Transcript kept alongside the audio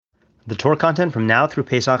The Torah content from now through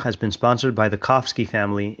Pesach has been sponsored by the Kofsky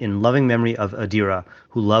family in loving memory of Adira,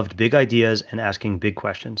 who loved big ideas and asking big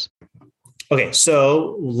questions. Okay,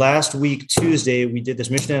 so last week, Tuesday, we did this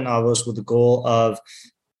Mishnah and Avos with the goal of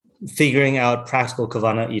figuring out practical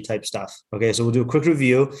Kavana-y type stuff. Okay, so we'll do a quick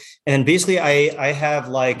review. And basically, I have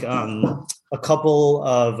like a couple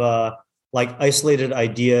of isolated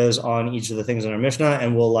ideas on each of the things in our Mishnah,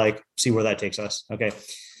 and we'll see where that takes us. Okay,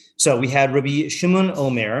 so we had Rabbi Shimon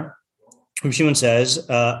Omer. Rabbi Shimon says,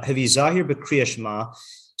 Havi Zahir b'Kriya Shema.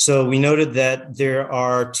 So we noted that there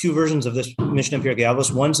are two versions of this Mishnah in Pirkei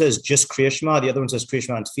Avos. One says just Kriya Shema, the other one says Kriya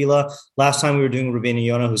Shema and Tefillah. Last time we were doing Rabbeinu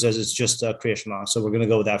Yonah, who says it's just Kriya Shema. So we're going to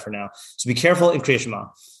go with that for now. So be careful in Kriya Shema.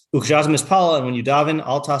 Ukshaz mispal, and when you daven,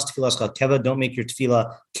 al tas tefillah keva, don't make your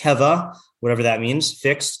tefillah keva, whatever that means,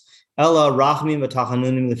 fixed. Ella rachmim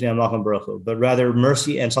v'tachanunim l'fnei Malachim baruch hu, but rather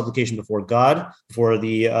mercy and supplication before God, before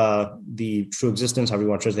the true existence, however you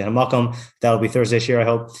want to translate hamakom. That'll be Thursday share, I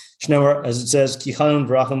hope. Shneimar, as it says, kichanun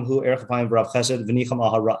v'rachim hu erech hapayim v'rav chesed v'nicham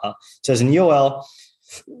al hara'a. It says in Yoel,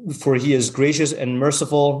 for he is gracious and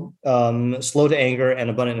merciful, slow to anger and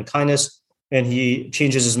abundant in kindness, and he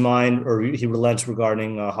changes his mind or he relents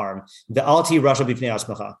regarding harm. The alti rasha b'fnei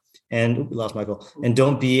asmacha. And we lost Michael. And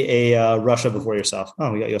don't be a Russia before yourself.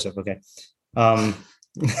 Oh, we got Yosef. Okay. Yeah,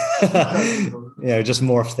 just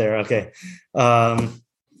morphed there. Okay.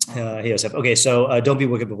 Yosef. Okay. So don't be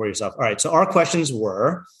wicked before yourself. All right. So our questions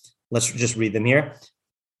were, let's just read them here.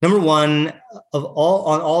 Number one,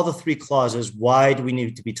 on all the three clauses, why do we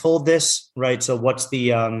need to be told this? Right. So what's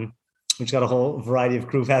the, we just got a whole variety of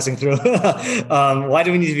crew passing through. Why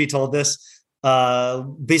do we need to be told this?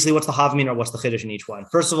 Basically, what's the havmin or what's the chiddush in each one?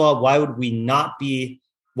 First of all, why would we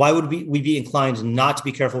be inclined not to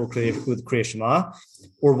be careful with Kriya Shema?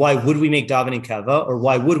 Or why would we make davening keva? Or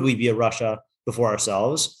why would we be a Rasha before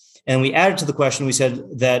ourselves? And we added to the question, we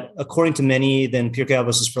said that according to many, then Pirkei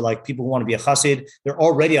Avos is for people who want to be a chassid. They're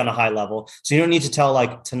already on a high level. So you don't need to tell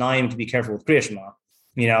Tanaim to be careful with Kriya Shema,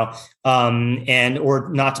 and or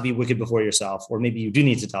not to be wicked before yourself, or maybe you do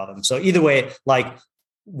need to tell them. So either way,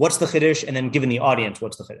 what's the chiddush? And then given the audience,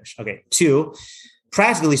 what's the chiddush? Okay. Two,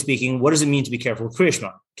 practically speaking, what does it mean to be careful with Kriya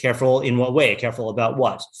Shema? Careful in what way? Careful about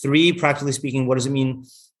what? Three, practically speaking, what does it mean?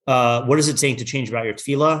 What is it saying to change about your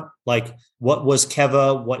tefillah? What was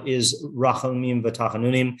keva? What is rachamim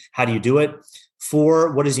v'tachanunim? How do you do it?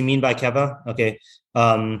 Four, what does he mean by keva? Okay.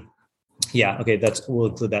 Okay, we'll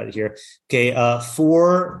include that here. Okay,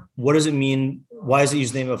 four, what does it mean? Why does it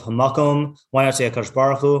use the name of hamakom? Why not say HaKadosh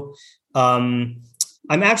Baruch Hu?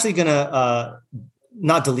 I'm actually going to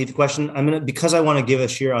not delete the question. Because I want to give a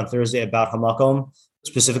shir on Thursday about hamakom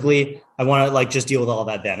specifically, I want to just deal with all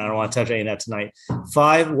that then. I don't want to touch any of that tonight.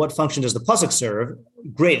 Five, what function does the pasuk serve?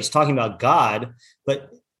 Great, it's talking about God, but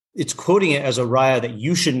it's quoting it as a raya that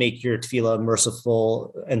you should make your tefillah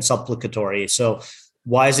merciful and supplicatory. So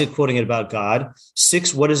why is it quoting it about God?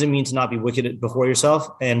 Six, what does it mean to not be wicked before yourself?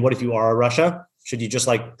 And what if you are a Rasha? Should you just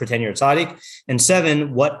pretend you're a tzaddik? And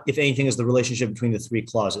seven, what, if anything, is the relationship between the three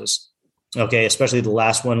clauses? Okay, especially the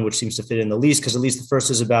last one, which seems to fit in the least, because at least the first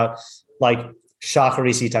is about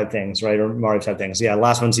Shacharisi type things, right? Or Mariv type things. Yeah,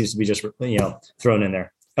 last one seems to be just, thrown in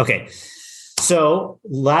there. Okay, so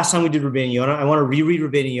last time we did Rabbeinu Yonah. I want to reread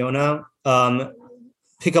Rabbeinu Yonah,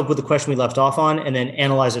 pick up with the question we left off on, and then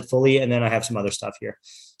analyze it fully, and then I have some other stuff here.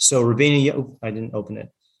 So Rabbeinu Yonah, I didn't open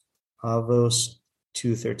it. Avos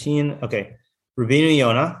 2:13. Okay. Rabbeinu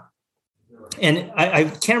Yonah, and I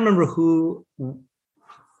can't remember who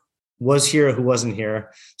was here or who wasn't here.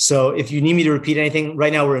 So if you need me to repeat anything,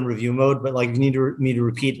 right now we're in review mode, but if you need me to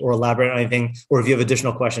repeat or elaborate on anything, or if you have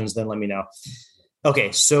additional questions, then let me know.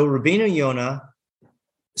 Okay, so Rabbeinu Yonah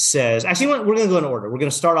says, actually, we're going to go in order. We're going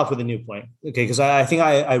to start off with a new point, okay? Because I think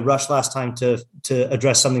I rushed last time to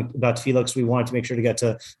address something about tefillah because we wanted to make sure to get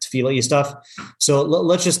to tefillah stuff. So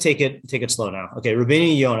let's just take it slow now. Okay,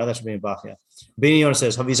 Rabbeinu Yonah, that's Rabbeinu Bachya. Rabbeinu Yonah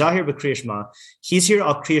says, Havizahir b'Kriya Shema. He's here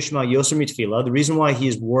al Kriya Shema yoser mitefillah. The reason why he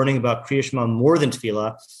is warning about Kriya Shema more than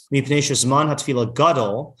tefillah, mipnei shezman hatefillah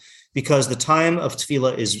gadol, because the time of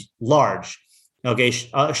tefillah is large. Okay,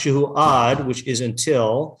 shehu ad, which is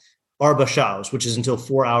until Arba Shaus, which is until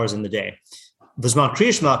 4 hours in the day. The Zman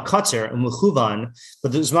Kriya Shema katzer and mechuvan,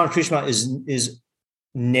 but the Zman Kriya Shema is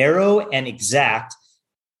narrow and exact.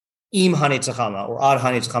 Im hanetzachama or ad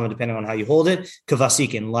hanetzachama, depending on how you hold it.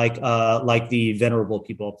 Kavasikin, like the venerable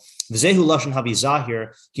people. V'zehu lashon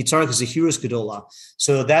havizahir kitzar k'zehirus gedola.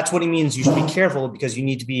 So that's what he means. You should be careful because you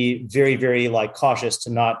need to be very, very cautious to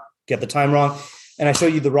not get the time wrong. And I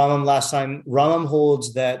showed you the Rambam last time. Rambam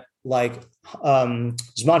holds that Zman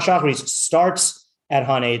Shacharis starts at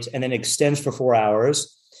Hanetz and then extends for 4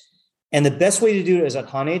 hours. And the best way to do it is at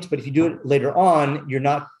Hanetz, but if you do it later on, you're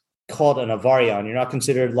not called an Avarian. You're not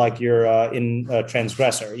considered like you're in a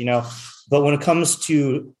transgressor, But when it comes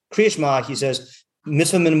to Kriya Shema, he says,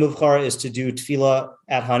 mitzvah min muvchar is to do tefillah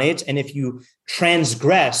at Hanetz. And if you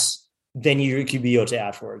transgress, then you could be yotze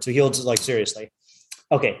afterwards. So he holds it like seriously.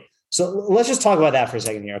 Okay, so let's just talk about that for a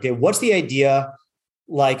second here. Okay, what's the idea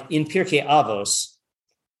like in Pirkei Avos?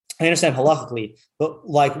 I understand halachically, but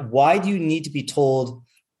like, why do you need to be told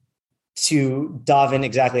to daven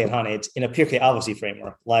exactly at Hanetz in a Pirkei Avos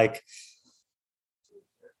framework? Like,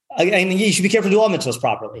 I mean, you should be careful to do all mitzvahs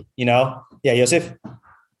properly, Yeah, Yosef?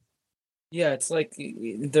 Yeah, it's like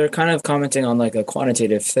they're kind of commenting on like a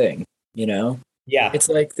quantitative thing, Yeah. It's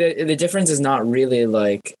like the difference is not really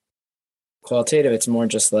like qualitative. It's more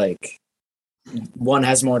just like one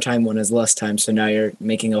has more time, one has less time. So now you're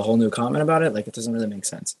making a whole new comment about it. Like, it doesn't really make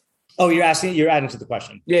sense. Oh, you're adding to the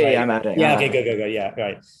question. Yeah, right? Yeah, I'm adding. Yeah, okay, good. Yeah,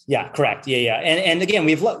 right. Yeah, correct. Yeah. And again,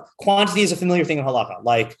 quantity is a familiar thing in halakha.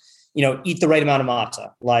 Like, eat the right amount of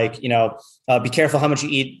matzah. Like, be careful how much you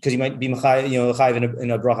eat because you might be chayiv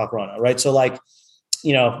in a bracha corona, right? So like,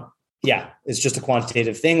 it's just a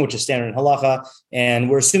quantitative thing, which is standard in halakha. And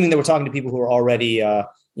we're assuming that we're talking to people who are already,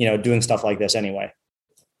 doing stuff like this anyway.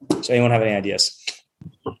 So anyone have any ideas?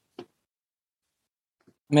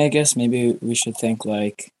 I guess maybe we should think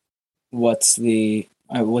like, what's the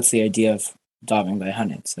idea of davening by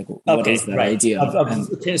Hanetz? Like, what is that idea?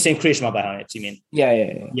 Saying Kriya Shema by Hanetz, you mean?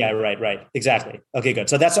 Yeah. Yeah, right. Exactly. Okay, good.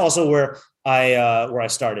 So that's also where I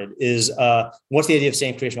started is what's the idea of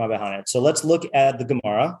saying Kriya Shema by Hanetz? So let's look at the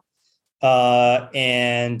Gemara.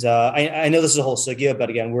 And I know this is a whole sugya, but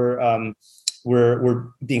again, we're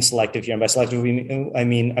being selective here. And by selective, I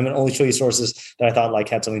mean I'm going to only show you sources that I thought like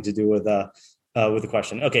had something to do with the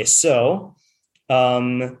question. Okay, so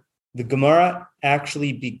the Gemara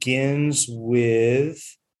actually begins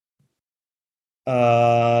with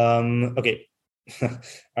okay. All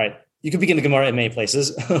right. You can begin the Gemara in many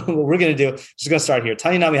places. What we're going to do is just going to start here.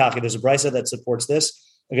 Tani Nami Haki, there's a brisa that supports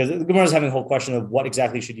this. Because the Gemara is having a whole question of what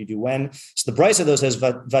exactly should you do when. So the brisa though says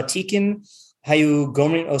Vatikin hayu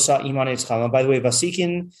gomrin osa iman etzchama. By the way,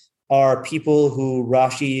 Vasikin are people who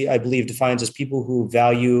Rashi, I believe, defines as people who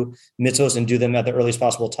value mitzvos and do them at the earliest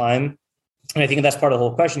possible time. And I think that's part of the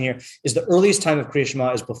whole question here, is the earliest time of Kriya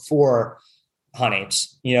Shema is before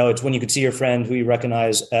Hanetz. It's when you could see your friend who you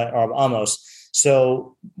recognize at Arb Amos.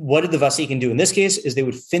 So what did the Vasikin do in this case is they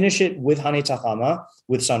would finish it with Hanetz Hachama,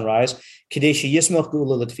 with sunrise, Kadeshi Yismach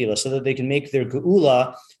Geula L'Tefillah, so that they can make their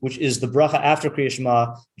Geula, which is the bracha after Kriya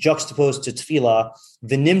Shema, juxtaposed to Tefillah,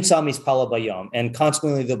 the Nimtza Mispala Bayom, and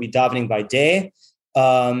consequently they'll be davening by day,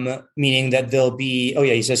 meaning that they'll be,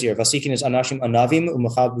 he says here, Vasikin is Anashim Anavim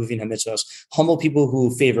Umachab Buvin HaMitzvos, humble people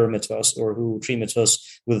who favor mitzvos or who treat mitzvos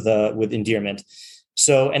with endearment.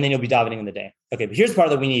 So, and then you'll be davening in the day. Okay, but here's the part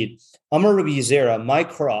that we need. Amar Rabbi Yizera, my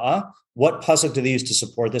Qur'ah, what pasuk do they use to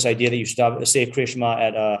support this idea that you should say Kriya Shema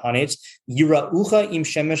at Hanetz? Yira'ucha im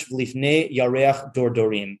shemesh v'lifnei yareach dor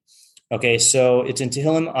dorim. Okay, so it's in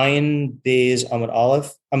Tehillim, Ayin Beis Amud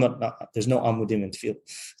Aleph. There's no Amudim in Tehillim.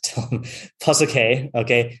 Pasuk Hey.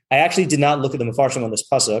 Okay, I actually did not look at the Mefarshim on this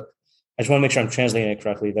pasuk. I just want to make sure I'm translating it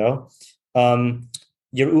correctly, though.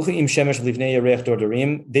 They translate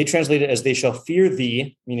it as they shall fear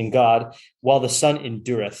thee, meaning God, while the sun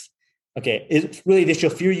endureth. Okay, it's really they shall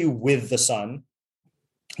fear you with the sun.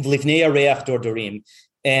 And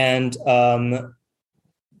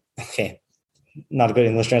okay, not a good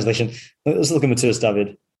English translation. Let's look at Metzudas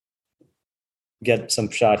David. Get some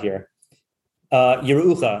shot here.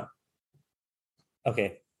 Yerucha.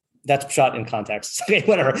 Okay. That's shot in context. Okay,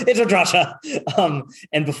 whatever. It's a drasha.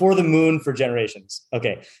 And before the moon for generations.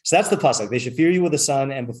 Okay, so that's the pasuk. They should fear you with the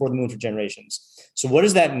sun and before the moon for generations. So what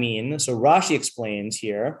does that mean? So Rashi explains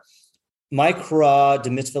here, my kra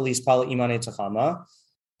de mitzvah lispala iman etzachama.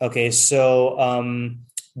 Okay, so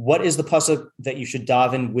what is the pasuk that you should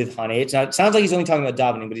daven with Hanetz? Now, it sounds like he's only talking about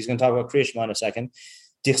davening, but he's going to talk about Kriya Shema in a second.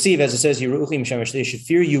 Dichsiv, as it says, they should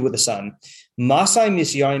fear you with the sun. Masai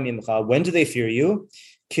misyarim imcha. When do they fear you?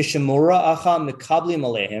 Kishemura acha mekablim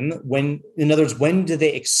alehim. When, in other words, when do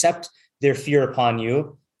they accept their fear upon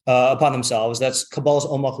you, upon themselves? That's Kabbalah's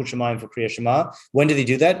Om Malchut Shemayim for Kriya Shema. When do they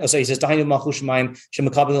do that? So he says, Dahainu Malchut Shemayim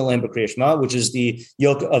shemekablim alehim for Kriya Shema, which is the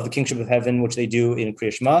yoke of the kingship of heaven, which they do in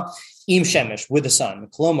Kriya Shema. Im shemesh, with the sun.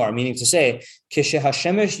 Klomar, meaning to say, Kishe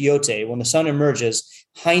hashemesh yote, when the sun emerges,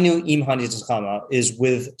 Hainu im hanetz chama, is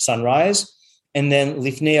with sunrise. And then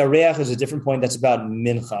Lifnei Areach is a different point that's about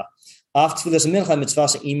mincha. After this mincha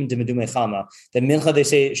mitzvah im demedumei chama. That mincha, they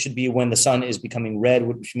say, should be when the sun is becoming red,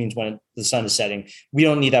 which means when the sun is setting. We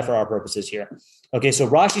don't need that for our purposes here. Okay, so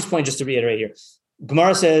Rashi's point, just to reiterate here,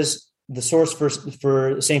 Gemara says the source for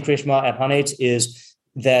saying Kriya Shema at Hanetz is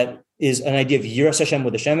an idea of Yiras Hashem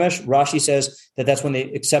with the Shemesh. Rashi says that's when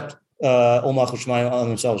they accept Ol Malchut Shemayim on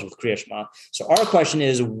themselves with Kriya Shema. So our question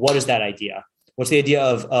is, what is that idea? What's the idea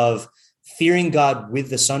of fearing God with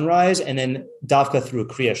the sunrise and then Davka through a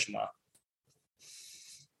Kriya Shema?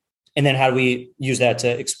 And then how do we use that to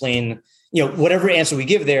explain, whatever answer we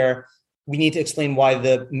give there, we need to explain why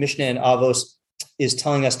the Mishnah in Avos is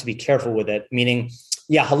telling us to be careful with it. Meaning,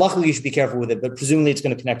 halachically you should be careful with it, but presumably it's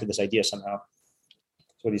going to connect to this idea somehow.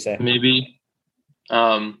 So what do you say? Maybe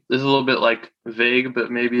this is a little bit like vague, but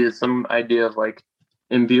maybe it's some idea of like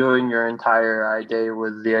imbuing your entire day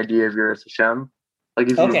with the idea of Yiras Hashem. Like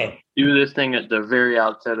if you do this thing at the very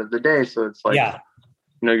outset of the day, so it's like,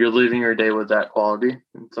 you're living your day with that quality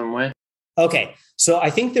in some way. Okay, so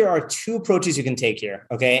I think there are two approaches you can take here,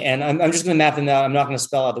 okay? And I'm just going to map them out. I'm not going to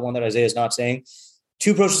spell out the one that Isaiah is not saying.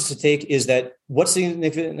 Two approaches to take is that what's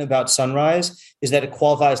significant about sunrise is that it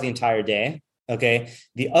qualifies the entire day, okay?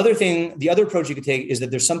 The other approach you could take is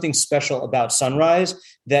that there's something special about sunrise,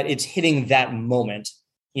 that it's hitting that moment,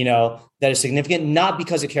 that is significant, not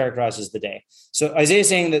because it characterizes the day. So Isaiah is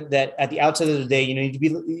saying that at the outset of the day, you need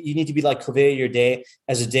to be like kovei your day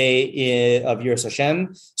as a day of Yiras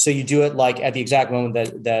Hashem. So you do it like at the exact moment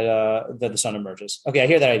that the sun emerges. Okay, I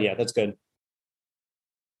hear that idea. That's good.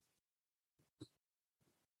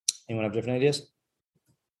 Anyone have different ideas?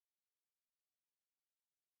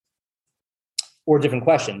 Or different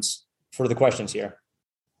questions for the questions here?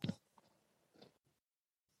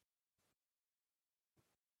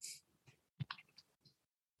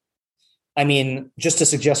 I mean, just to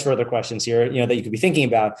suggest further questions here, that you could be thinking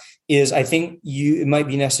about is, I think it might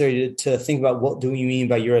be necessary to think about what do we mean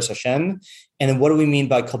by Yiras Hashem, and then what do we mean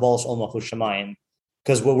by Kabbalas Ol Malchut Shemayim?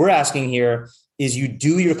 Because what we're asking here is you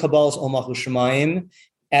do your Kabbalas Ol Malchut Shemayim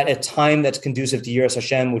at a time that's conducive to Yiras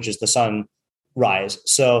Hashem, which is the sunrise.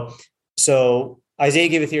 So Isaiah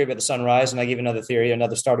gave a theory about the sunrise, and I gave another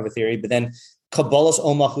start of a theory, but then Kabbalas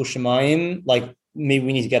Ol Malchut Shemayim, like maybe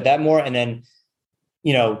we need to get that more, and then,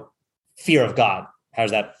 fear of God. How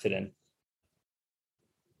does that fit in?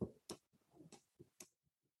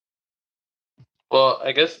 Well,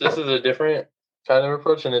 I guess this is a different kind of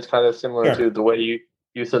approach, and it's kind of similar to the way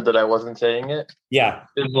you said that I wasn't saying it. Yeah.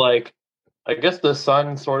 It's like, I guess the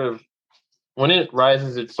sun sort of, when it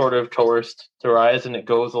rises, it's sort of coerced to rise, and it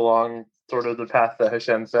goes along sort of the path that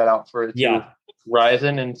Hashem set out for it to rise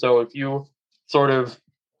in. And so if you sort of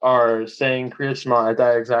are saying Kriya Shema at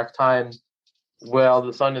that exact time, well,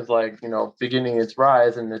 the sun is like, beginning its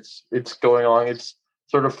rise, and it's going along its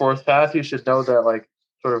sort of fourth path. You should know that, like,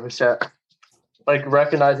 sort of Hashem, like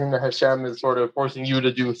recognizing that Hashem is sort of forcing you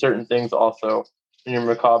to do certain things also in your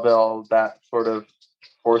makabel, that sort of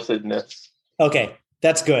forcedness. Okay,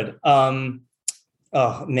 that's good. Oh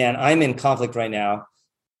man, I'm in conflict right now.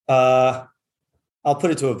 I'll put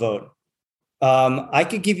it to a vote. I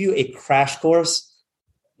could give you a crash course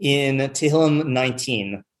in Tehillim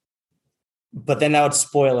 19. But then that would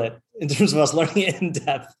spoil it in terms of us learning it in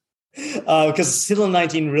depth. Because Tehillim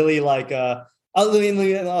 19 really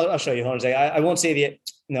I'll show you. Hold on a second. I won't say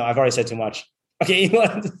no, I've already said too much. Okay, you know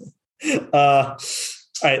what? All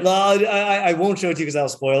right, well, I won't show it to you because I'll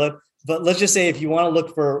spoil it. But let's just say if you want to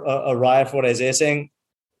look for a raya for what Isaiah is saying,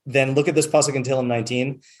 then look at this pasuk in Tehillim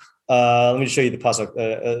 19. Let me just show you the pasuk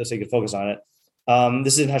so you can focus on it.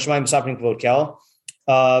 This is in Hashemai Misaprim Kvod Kel.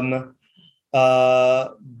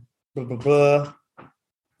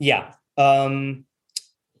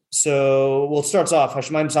 So it starts off the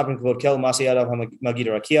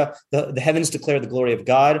heavens declare the glory of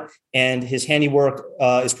God, and his handiwork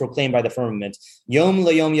is proclaimed by the firmament. Yom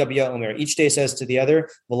layom yabia omer. Each day says to the other,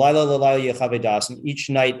 V'layla l'layla yechaveh das, and each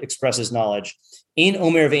night expresses knowledge. Ein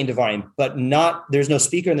omer ve'ein devarim, but there's no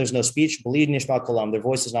speaker and there's no speech. B'li nishma kolam, their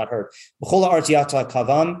voice is not heard. B'chol ha'aretz yata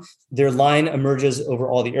kavam, their line emerges over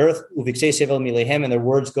all the earth. Uviksei sevel milehem, and their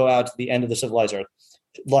words go out to the end of the civilized earth.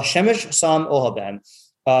 La shemesh sam ohabem.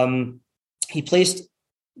 He placed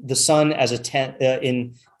the sun as a tent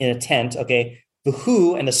in a tent. Okay,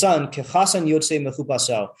 V'hu, and the sun kechasan yotzei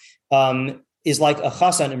mechupaso, is like a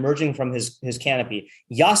chasan emerging from his canopy.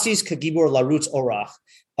 Yasis kagibor larutz orach,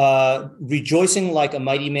 rejoicing like a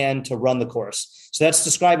mighty man to run the course. So that's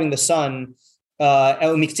describing the sun.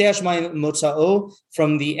 From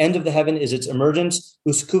the end of the heaven is its emergence,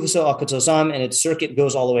 and its circuit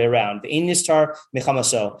goes all the way around. And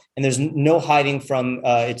there's no hiding from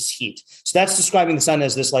its heat. So that's describing the sun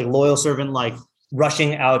as this like loyal servant, like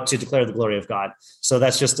rushing out to declare the glory of God. So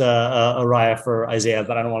that's just a raya for Isaiah,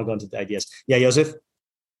 but I don't want to go into the ideas. Yeah, Yosef?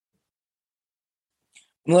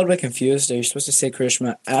 I'm a little bit confused. Are you supposed to say Kriya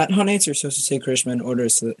Shema at Hanetz, or are you supposed to say Kriya Shema in order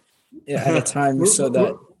so that at a time so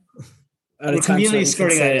that at a time so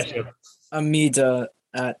skirting that issue. Amida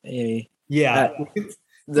at a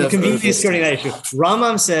we're conveniently skirting that issue.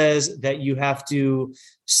 Rambam says that you have to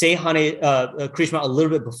say Krishma a little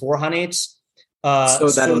bit before Hanetz, so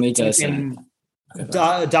that Amida is daven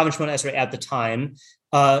Shemona Esrei at the time.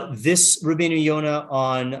 This Rabbeinu Yonah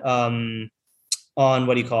on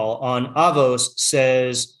Avos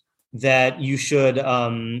says that you should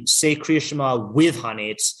say Kriya Shema with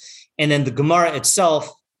Hanetz, and then the Gemara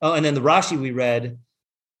itself. And then the Rashi we read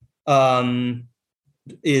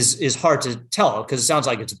is hard to tell because it sounds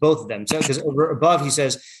like it's both of them. So because above he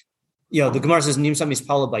says, the Gemara says Nim Samis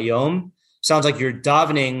Pala Bayom. Sounds like you're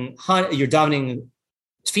davening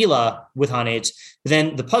tefillah with Hanetz. But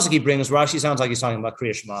then the pasuk he brings, Rashi sounds like he's talking about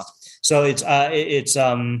Kriya Shema. So it's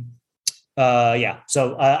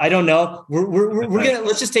So I don't know. We're gonna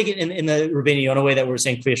let's just take it in the Rabbeinu Yonah way that we're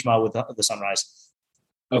saying Kriya Shema with the sunrise.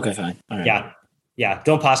 Okay, fine. All right. Yeah.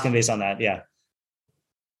 Don't paskin based on that. Yeah.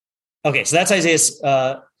 Okay, so that's Isaiah's.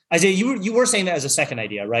 Isaiah, you were saying that as a second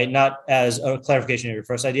idea, right? Not as a clarification of your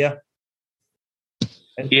first idea.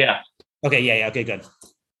 Yeah. Okay. Yeah. Okay. Good.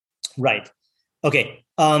 Right. Okay.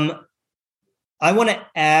 I want to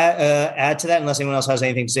add to that, unless anyone else has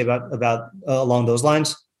anything to say about along those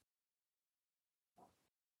lines.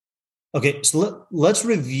 Okay, so let's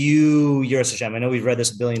review Yiras Hashem. I know we've read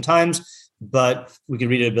this a billion times, but we could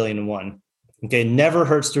read it 1,000,001. Okay, never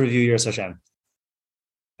hurts to review Yiras Hashem.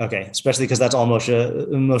 Okay, especially because that's all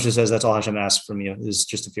Moshe says. That's all Hashem asks from you is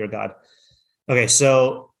just to fear God. Okay,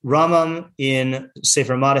 so Rambam in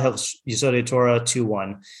Sefer Madeh Yesodei Torah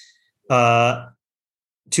 2:1.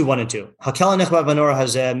 2:1 and 2.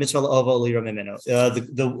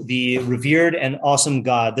 The revered and awesome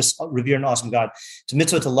God, this revered and awesome God, it's a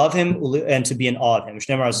mitzvah to love Him and to be in awe of Him.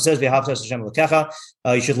 As it says, you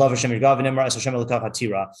should love Hashem your God.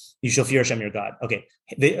 You shall fear Hashem your God. Okay,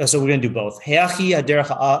 so we're going to do both. So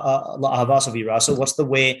what's the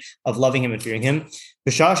way of loving Him and fearing Him?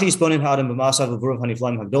 At a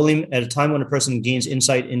time when a person gains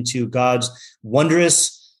insight into God's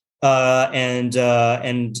wondrous and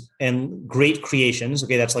great creations.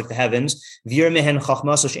 Okay, that's like the heavens.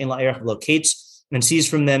 And sees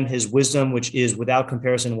from them His wisdom, which is without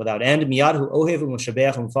comparison, without end. He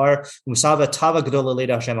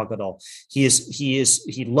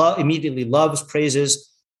immediately loves, praises,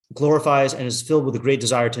 glorifies, and is filled with a great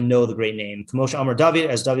desire to know the great name. Amar David,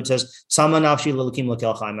 as David says,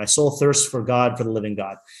 my soul thirsts for God, for the living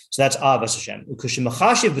God. So that's Avas Hashem.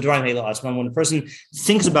 When a person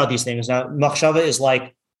thinks about these things, now machshava is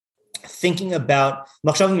like thinking about,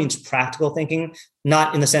 machshava means practical thinking,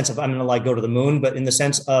 not in the sense of I'm going to go to the moon, but in the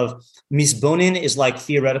sense of misbonin is like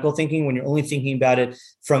theoretical thinking when you're only thinking about it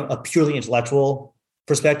from a purely intellectual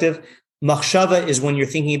perspective. Machshava is when you're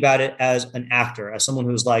thinking about it as an actor, as someone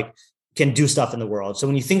who's can do stuff in the world. So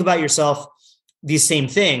when you think about yourself, these same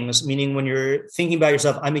things, meaning when you're thinking about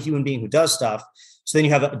yourself, I'm a human being who does stuff. So then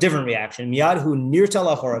you have a different reaction. Miyadhu nir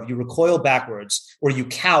talachorav, you recoil backwards or you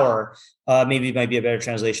cower. Maybe it might be a better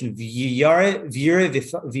translation. V'yare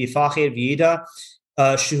v'yifached v'yida.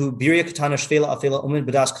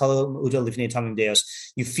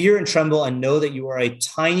 You fear and tremble and know that you are a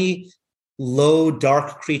tiny, low,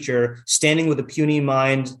 dark creature standing with a puny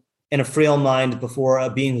mind and a frail mind before a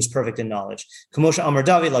being who's perfect in knowledge. Kamosha Amar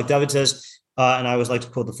David, like David says, and I always like to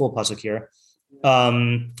quote the full pasuk here.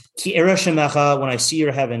 Ki era shemecha, when I see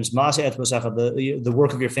your heavens, maase et mosecha, the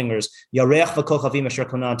work of your fingers, yareach v'kochavim asher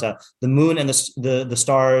konanta, the moon and the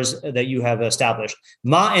stars that you have established.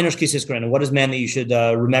 Ma enosh kisif kadenu, what is man that you should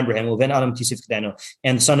remember him? Uven adam kisif kadenu,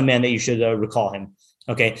 and the son of man that you should recall him.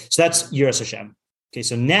 Okay, so that's Yiras Hashem. Okay,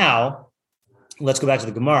 so now let's go back to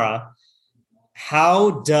the Gemara.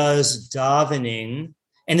 How does davening,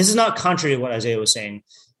 and this is not contrary to what Isaiah was saying,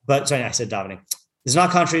 but sorry, I said davening. This is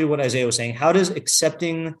not contrary to what Isaiah was saying. How does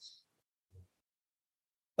accepting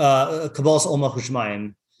Kabbalas Olma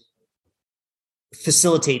Chushmayim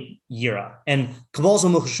facilitate Yira? And Kabbalas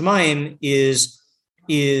Olma Chushmayim is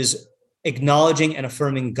acknowledging and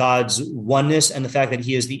affirming God's oneness and the fact that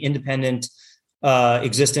He is the independent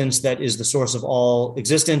existence that is the source of all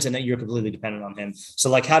existence and that you're completely dependent on Him.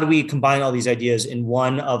 So how do we combine all these ideas in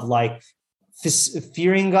one of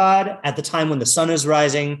fearing God at the time when the sun is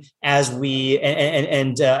rising as we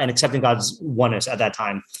and accepting God's oneness at that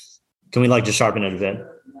time? Can we just sharpen it a bit?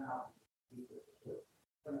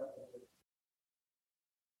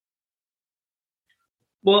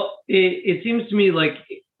 Well, it seems to me like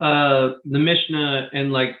the Mishnah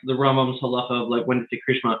and the Rambam's halacha of when to say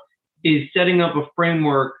Krishma is setting up a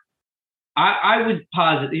framework. I would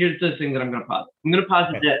posit, here's the thing that I'm going to posit. I'm going to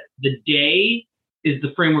posit that the day is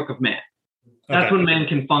the framework of man. That's when man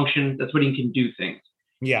can function. That's when he can do things.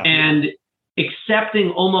 Yeah. And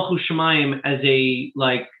accepting Ol Malchus Shamayim as a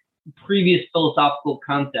like previous philosophical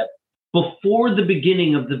concept before the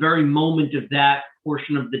beginning of the very moment of that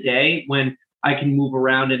portion of the day when I can move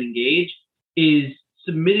around and engage is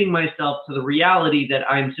submitting myself to the reality that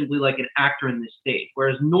I'm simply like an actor in this stage.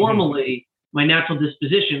 Whereas normally my natural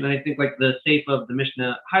disposition, and I think like the Seif of the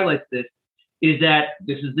Mishnah highlights this, is that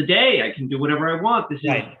this is the day I can do whatever I want. This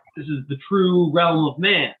is the true realm of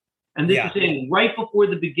man. And this is saying right before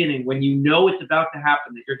the beginning, when you know it's about to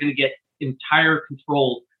happen, that you're going to get entire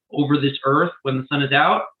control over this earth when the sun is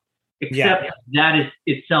out, except that is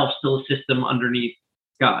itself still a system underneath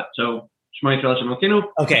God. So, Shema Yisrael Hashem Elokeinu.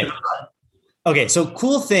 Okay, so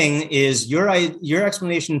cool thing is your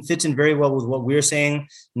explanation fits in very well with what we're saying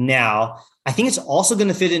now. I think it's also going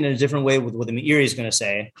to fit in a different way with what the Meiri is going to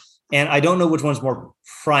say. And I don't know which one's more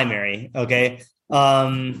primary, okay?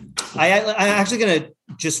 I'm actually going to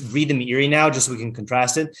just read the Meiri now just so we can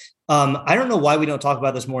contrast it. I don't know why we don't talk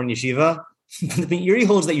about this more in yeshiva, but the Meiri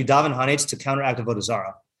holds that you daven Hanetz to counteract Avodah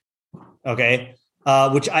Zarah, okay?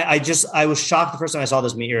 Which I was shocked the first time I saw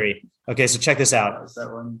this Meiri. Okay, so check this out. Is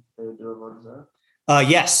that when they would do Avodah Zarah?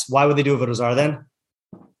 Yes. Why would they do Avodah Zarah then?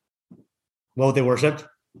 What would they worship?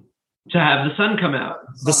 To have the sun come out.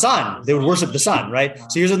 The sun. They would worship the sun, right?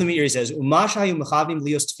 So here's what the Meiri says.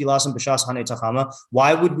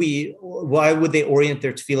 Why would they orient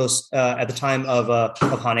their tefillos at the time of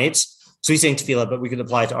Hanetz? So he's saying tefillah, but we could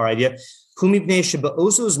apply it to our idea. Because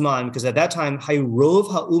at that time,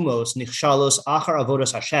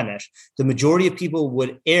 the majority of people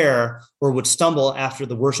would err or would stumble after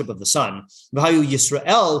the worship of the sun.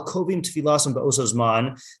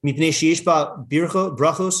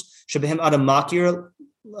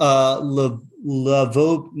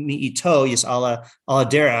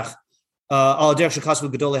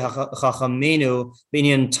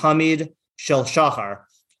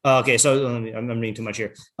 Okay, so I'm reading too much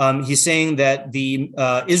here. He's saying that the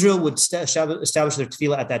Israel would establish their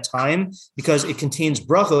tefillah at that time because it contains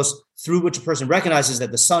brachos through which a person recognizes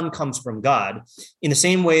that the sun comes from God. In the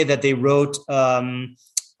same way that they wrote regarding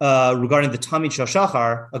the Tamid Shel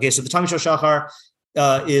Shachar. Okay, so the Tamid Shel Shachar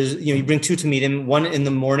is, you bring two Tamidim, one in the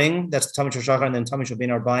morning, that's the Tamid Shel Shachar, and then Tamid Shel Bein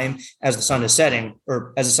Arbaim as the sun is setting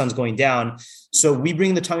or as the sun's going down. So we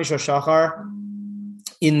bring the Tamid Shel Shachar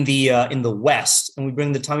in the west, and we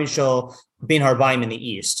bring the Tamid Shel Bein Harbaim in the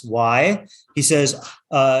east. Why? He says,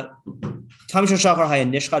 Tamid Shel Shachar haya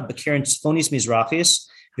nishchad b'keren tzfonis mizrachis,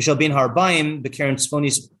 v'shel Bein Harbaim b'keren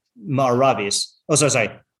tzfonis ma'aravis. Oh,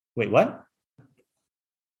 sorry. Wait, what?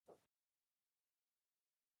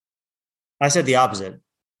 I said the opposite,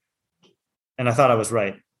 and I thought I was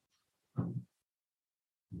right.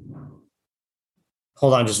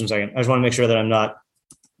 Hold on just one second. I just want to make sure that I'm not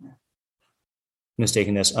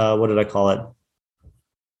mistaking this. What did I call it?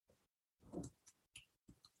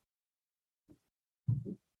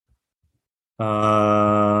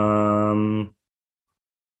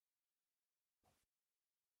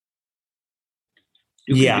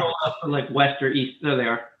 Control up for like west or east. There they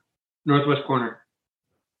are. Northwest corner.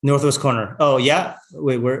 Northwest corner. Oh yeah.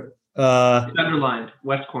 Wait, we're it's underlined.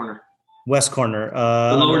 West corner. West corner.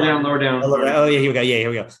 Lower down. Oh yeah, here we go. Yeah, here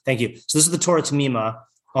we go. Thank you. So this is the Torah Tamima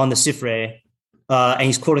on the Sifrei. And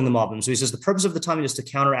he's quoting the Malbim. So he says, the purpose of the Tamid is to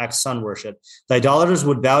counteract sun worship. The idolaters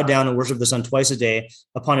would bow down and worship the sun twice a day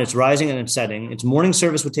upon its rising and its setting. Its morning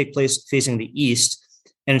service would take place facing the east,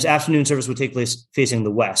 and its afternoon service would take place facing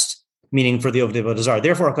the west, meaning for the Avodah Zarah.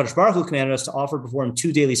 Therefore, HaKadosh Baruch Hu commanded us to offer before him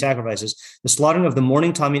two daily sacrifices, the slaughtering of the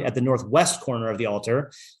morning Tamid at the northwest corner of the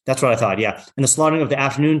altar. That's what I thought, yeah. And the slaughtering of the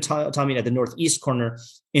afternoon Tamid at the northeast corner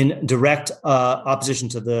in direct opposition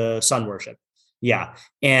to the sun worship. Yeah,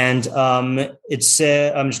 and it's.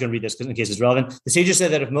 I'm just going to read this in case it's relevant. The sages said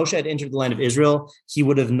that if Moshe had entered the land of Israel, he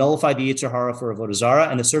would have nullified the Yetzer Hara for Avodah Zarah,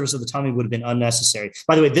 and the service of the Tamid would have been unnecessary.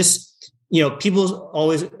 By the way, this, people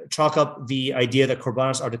always chalk up the idea that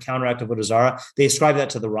korbanos are to counteract Avodah Zarah. They ascribe that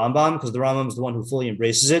to the Rambam because the Rambam is the one who fully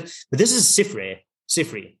embraces it. But this is Sifrei.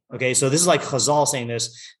 Okay, so this is like Chazal saying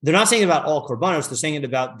this. They're not saying it about all korbanos. They're saying it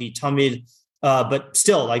about the Tamid, but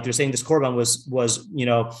still, like they're saying this korban was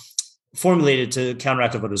formulated to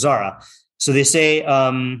counteract Avodah Zarah. So they say,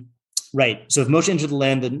 right. So if Moshe entered the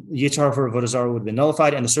land, the Yetzer Hara for Avodah Zarah would have been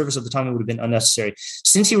nullified, and the service of the Tamid would have been unnecessary.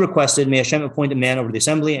 Since he requested, may Hashem appoint a man over the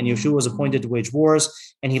assembly, and Yeshua was appointed to wage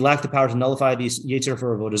wars, and he lacked the power to nullify these Yetzer Hara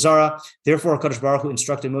for Avodah Zarah. Therefore, HaKadosh Baruch Hu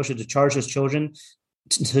instructed Moshe to charge his children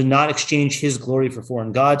to not exchange his glory for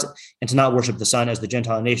foreign gods and to not worship the sun as the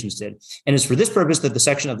Gentile nations did. And it's for this purpose that the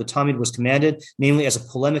section of the Tamid was commanded, namely as a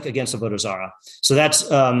polemic against Avodah Zarah. So that's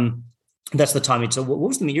That's the Talmud. So what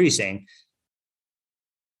was the Meiri saying?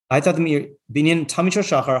 I thought the Meiri binyan Talmud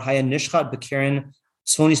Shachar haya nishchat bekeren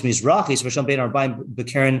tzvonis mizrachis v'sham bein arba'im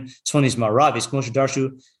bekeren tzvonis maravis kmo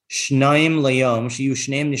shedarshu shnayim layom sheyu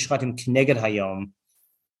shneim nishchatim k'neged hayom.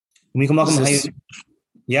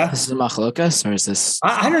 Yeah, this is a machlokas, or is this?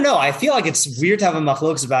 I don't know. I feel like it's weird to have a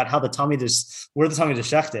machlokas about how the Talmud is, where the Talmud is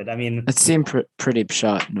shechted. I mean, it seemed pretty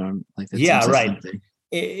pshat, Norm. Like that. Yeah, right.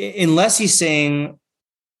 Unless he's saying,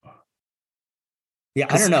 yeah,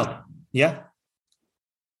 I don't know. Yeah.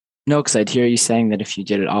 No, because I'd hear you saying that if you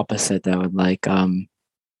did it opposite, that would like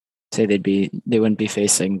say they wouldn't be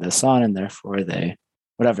facing the sun, and therefore they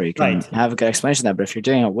whatever. You can have a good explanation of that, but if you're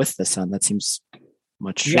doing it with the sun, that seems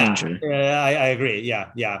much stranger. Yeah, I agree.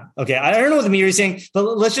 Yeah. Okay, I don't know what the Meiri is saying,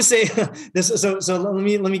 but let's just say this. So let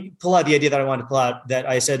me pull out the idea that I wanted to pull out that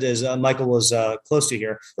I said is Michael was close to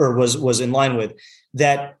here, or was in line with,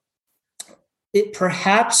 that it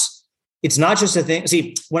perhaps it's not just a thing.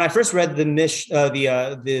 See, when I first read the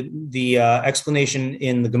explanation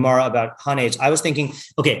in the Gemara about Hanetz, I was thinking,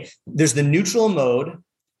 okay, there's the neutral mode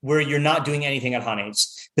where you're not doing anything at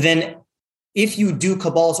Hanetz, but then if you do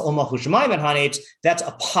Kabbalah's Ol Malchus Shamayim at Hanetz, that's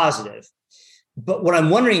a positive. But what I'm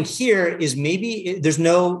wondering here is maybe there's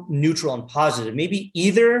no neutral and positive. Maybe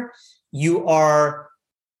either you are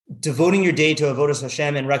devoting your day to Avodas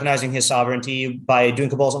Hashem and recognizing His sovereignty by doing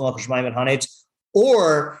Kabbalah's Ol Malchus Shamayim at Hanetz,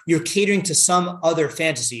 or you're catering to some other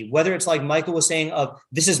fantasy, whether it's like Michael was saying of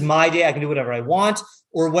this is my day, I can do whatever I want,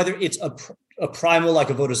 or whether it's a primal like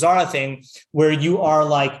a Avodah Zarah thing where you are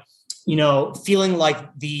like, feeling like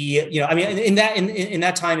in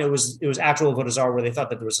that time it was actual Avodah Zarah where they thought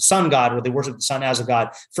that there was a sun god, where they worshiped the sun as a god.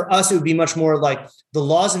 For us, it would be much more like the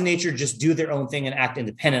laws of nature just do their own thing and act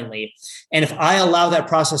independently. And if I allow that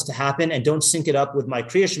process to happen and don't sync it up with my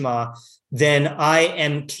Kriya Shema, then I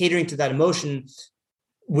am catering to that emotion,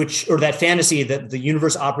 or that fantasy that the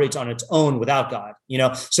universe operates on its own without God,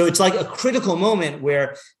 So it's like a critical moment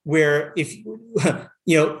where if,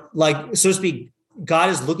 like, so to speak, God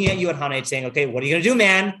is looking at you at Hanetz saying, okay, what are you going to do,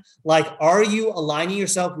 man? Like, are you aligning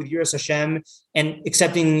yourself with Yiras Hashem and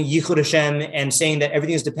accepting Yichud Hashem and saying that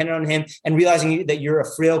everything is dependent on Him and realizing that you're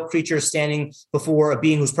a frail creature standing before a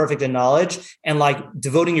being who's perfect in knowledge and like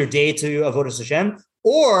devoting your day to Avodas Hashem?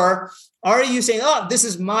 Or are you saying, oh, this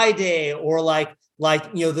is my day? Or like,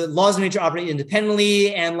 the laws of nature operate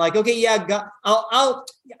independently and like, okay, yeah, God,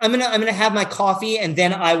 I'm going to have my coffee and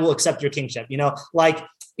then I will accept your kingship, like,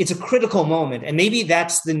 it's a critical moment. And maybe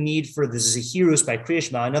that's the need for the Zehirus by Kriya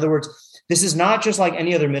Shema. In other words, this is not just like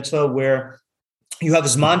any other mitzvah where you have a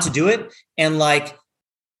Zman to do it. And like,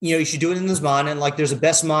 you should do it in the Zman and like, there's a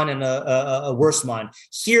best Zman and a worse Zman.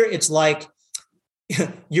 Here, it's like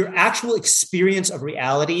your actual experience of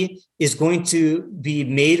reality is going to be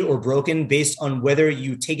made or broken based on whether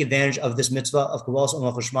you take advantage of this mitzvah of Kabbalah's Ol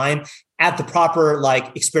Malchus Shamayim at the proper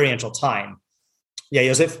like experiential time. Yeah,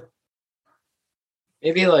 Yosef?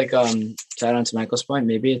 Maybe like to add on to Michael's point,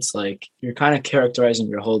 maybe it's like you're kind of characterizing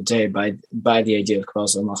your whole day by the idea of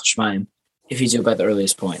Kabbalah's Ol Malchus Shamayim if you do it by the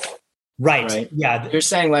earliest point. Right. Yeah. You're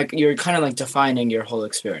saying like you're kind of like defining your whole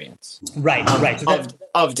experience. Right. So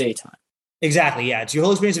of daytime. Exactly. Yeah. It's your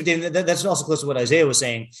whole experience of day. That's also close to what Isaiah was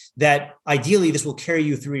saying, that ideally this will carry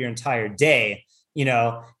you through your entire day,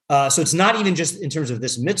 So it's not even just in terms of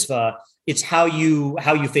this mitzvah, it's how you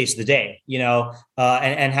face the day,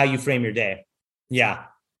 and how you frame your day. Yeah.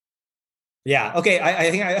 Okay.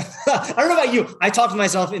 I think I don't know about you. I talked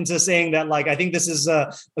myself into saying that, like, I think this is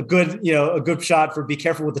a good shot for be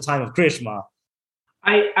careful with the time of Kriya Shema.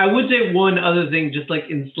 I would say one other thing, just like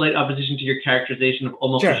in slight opposition to your characterization of Ol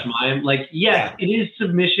Malchus Shamayim. Like, yes, It is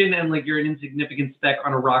submission and like you're an insignificant speck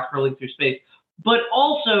on a rock hurling through space, but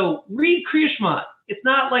also read Kriya Shema. It's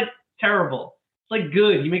not like terrible. It's like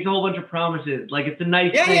good. You make a whole bunch of promises. Like it's a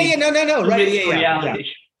nice thing. Yeah. No. Right. Reality.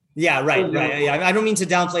 Yeah, right. Yeah, I don't mean to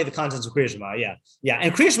downplay the contents of Kriya Shema. Yeah.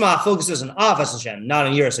 And Kriya Shema focuses on Avas Hashem, not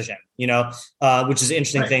on Yiras Hashem, which is an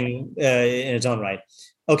interesting thing in its own right.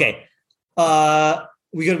 Okay.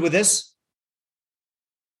 We good with this?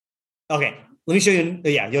 Okay. Let me show you.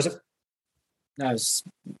 Yeah, Joseph? Never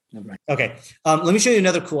mind. Okay. Let me show you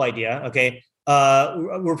another cool idea. Okay.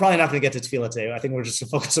 We're probably not going to get to Tefillah today. I think we're just going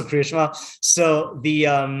to focus on Kriya Shema. So the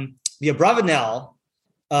Abravanel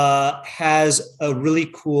has a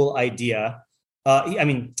really cool idea.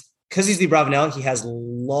 Because he's the Abravanel, he has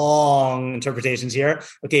long interpretations here.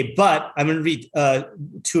 Okay, but I'm going to read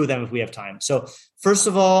two of them if we have time. So first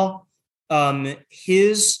of all,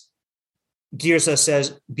 his Girsa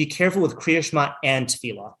says, be careful with Kriya Shema and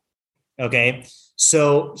Tefillah. Okay,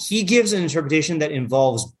 so he gives an interpretation that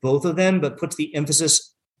involves both of them, but puts the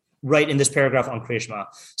emphasis write in this paragraph on Kriya Shema.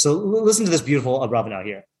 So listen to this beautiful Rav now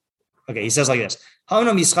here. Okay, he says like this: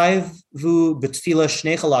 Ha'onam yischayvu b'tfila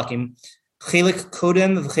shnei chalakim, chelik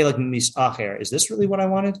kodem v'chelik misacher. Is this really what I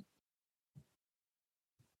wanted?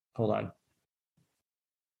 Hold on.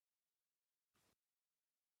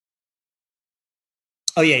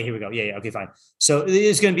 Oh yeah, here we go. Yeah. Okay, fine. So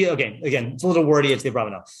it's going to be okay. Again, it's a little wordy. It's the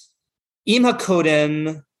Rav now. Im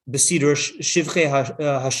hakodem. So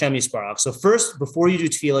first, before you do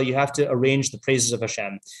tefillah, you have to arrange the praises of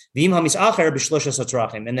Hashem. And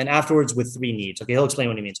then afterwards with 3 needs. Okay, he'll explain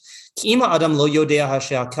what he means.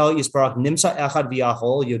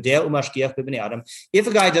 If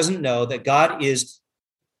a guy doesn't know that God is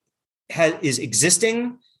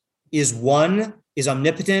existing, is one, is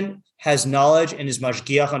omnipotent, has knowledge, and is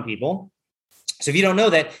mashgiach on people. So if you don't know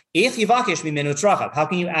that, how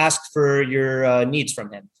can you ask for your needs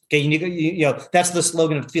from him? Okay, you know that's the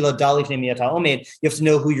slogan of Tefillah Dali Fnei Miyata Omed. You have to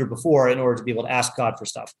know who you're before in order to be able to ask God for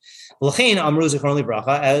stuff. That's why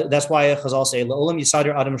Chazal say,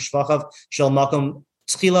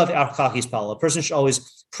 a person should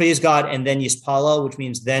always praise God and then yispala, which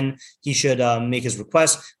means then he should make his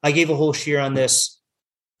request. I gave a whole shir on this,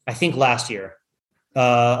 I think last year.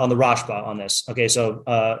 On the Rashba on this. Okay, so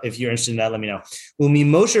if you're interested in that, let me know. Umi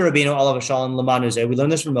Moshe Rabbeinu alav shalom lamanuze. We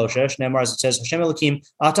learned this from Moshe. Shneimar, as it says, Hashem Elokim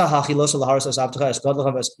ata hachilos laharos as abtecha es god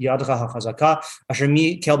lecha yadacha hachazaka asher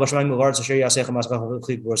mi kel b'shamayim uvaretz asher yasecha masacha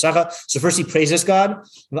chlik b'rosecha. So first he praises God.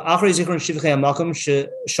 V'achrei zichron shivchei hamakom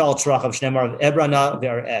shal tzrachav shneimar ebrana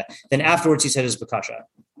ve'areh. Then afterwards he said his bakasha.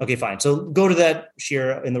 Okay, fine. So go to that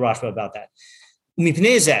shir in the Rashba about that. Now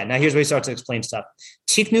here's where he starts to explain stuff.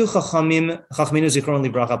 Tiknu chachaminu zikron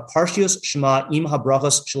libracha parshios shema im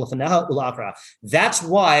habrachos shelafaneha ulakra. That's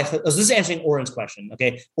why this is answering Oren's question.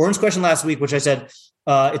 Okay, Oren's question last week, which I said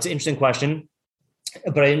it's an interesting question,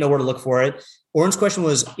 but I didn't know where to look for it. Oren's question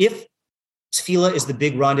was, if tefillah is the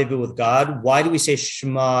big rendezvous with God, why do we say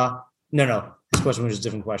shema? No, this question was a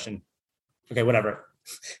different question. Okay, whatever.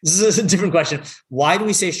 This is a different question. Why do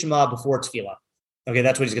we say shema before tefillah? Okay,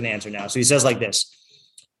 that's what he's going to answer now. So he says like this.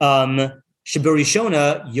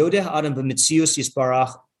 Shiburishona Yodeh Adam b'mitzius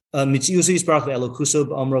yisparach ve'elokuso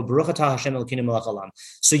b'omro baruch atah Hashem Elokeinu melech haolam.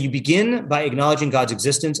 So you begin by acknowledging God's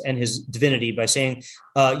existence and his divinity by saying,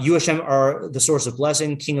 you Hashem are the source of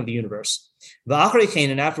blessing, king of the universe. V'achrei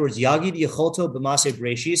kein, and afterwards Yagid Yecholto b'maseh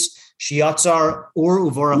Bereshis shiyatzar or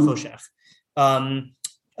uvora choshech.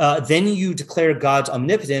 Then you declare God's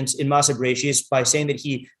omnipotence in Maseh Bereshis by saying that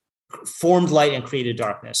he formed light and created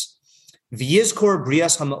darkness. V'yizkor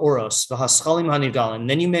brias ha'ma'oros v'haschalim ha'nivdalim. And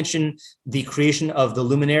then you mention the creation of the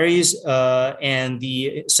luminaries and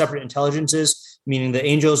the separate intelligences, meaning the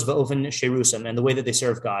angels, v'ofen sherusim, and the way that they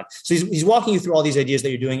serve God. So he's walking you through all these ideas that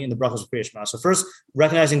you're doing in the brachos of Kriya Shema. So first,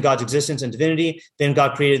 recognizing God's existence and divinity. Then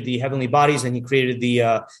God created the heavenly bodies. Then he created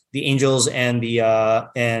the angels and the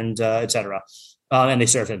etc. And they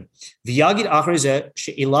serve him. Then you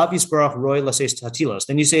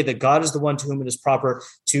say that God is the one to whom it is proper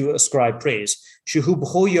to ascribe praise. You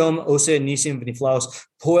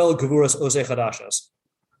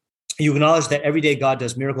acknowledge that every day God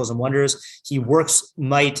does miracles and wonders. He works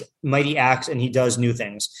mighty acts, and he does new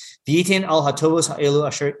things. And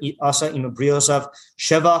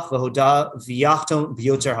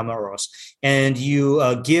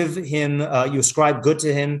you give him, you ascribe good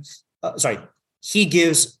to him. He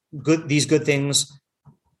gives these good things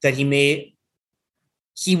that he made.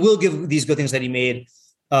 He will give these good things that he made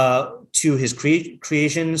to his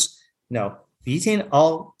creations. No, v'yitain,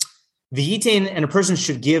 and a person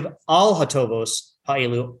should give al hatovos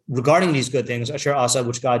ha'elu regarding these good things, asher asa,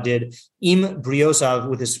 which God did, im briosav,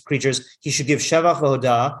 with his creatures. He should give shevach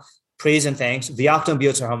v'hodah, praise and thanks, v'yachtom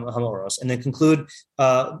b'yotzar hamoros, and then conclude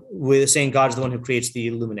with saying God is the one who creates the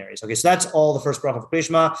luminaries. Okay, so that's all the first bracha of Kriya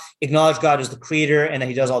Shema. Acknowledge God as the creator and that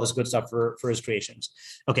he does all this good stuff for his creations.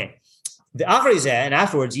 Okay, the achrei zeh, and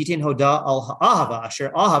afterwards, yitin hoda al ha'ahava asher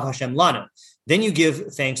ahav Hashem lanu. Then you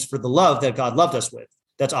give thanks for the love that God loved us with.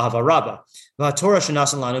 That's ahava rabbah. V'hatorah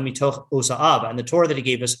shenasan lanu mitoch osa ava, and the Torah that he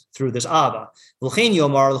gave us through this ava. V'chein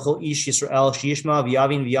yomar l'chol ish Yisrael sheyishma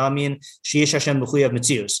v'yavin v'yamin sheyesh Hashem b'chuyav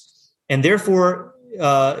mitzius. And therefore,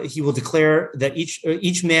 he will declare that each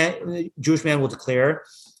Jewish man will declare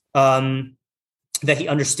that he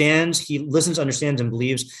understands, he listens, understands, and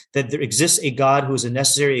believes that there exists a God who is a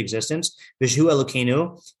necessary existence, V'shu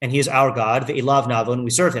Elokeinu, and he is our God, Ve'elav navo, and we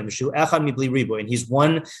serve him, V'shu echad mibli ribo, and he's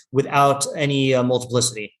one without any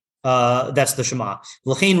multiplicity. That's the Shema.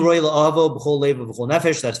 L'chein roi la'avo b'chol lev b'chol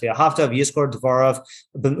nefesh. That's ve'ahavta v'yizkor dvarav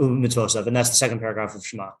b'mitzvosav, and that's the second paragraph of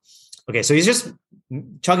Shema. Okay, so he's just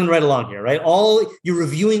chugging right along here, right? You're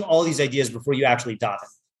reviewing all these ideas before you actually daven.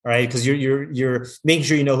 all right? Because you're making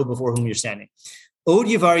sure you know before whom you're standing. Od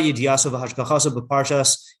Yavari Yidiyaso v'Hashgachaso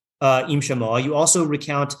b'Parshas Im Shemoah. You also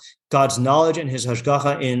recount God's knowledge and His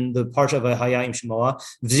hashgacha in the parsha of Vayhaya Im Shemoah.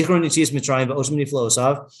 V'zichron Yitzias Mitzrayim v'Osam Niflo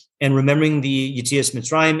Osav, and remembering the Yitzias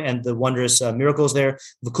Mitzrayim and the wondrous miracles there.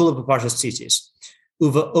 V'Kula b'Parshas Tzitzis.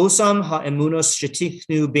 Uva Osam ha'emunos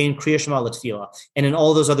shetiknu bein Kriya Shema l'tefila, and in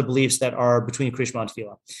all those other beliefs that are between Kriya Shema and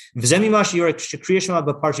tefila. V'zemimash yorek shekriya Shema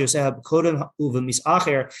b'parsha Yosef b'kodem uva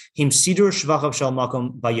misacher him sidur shvachav shel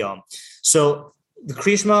makom bayom. So the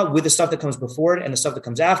Kriya Shema, with the stuff that comes before it and the stuff that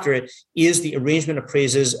comes after it, is the arrangement of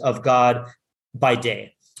praises of God by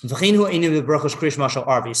day. Same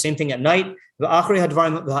thing at night. Then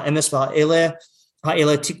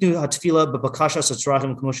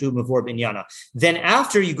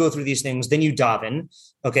after you go through these things, then you daven,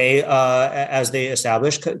 okay, as they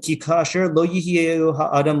establish. Because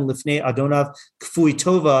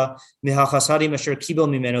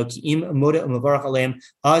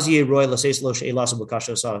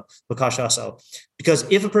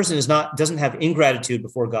if a person doesn't have ingratitude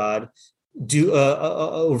before God,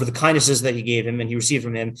 over the kindnesses that he gave him and he received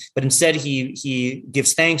from him, but instead he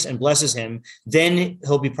gives thanks and blesses him, then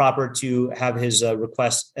he'll be proper to have his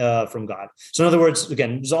request from God. So in other words,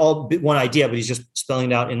 again, it's all one idea, but he's just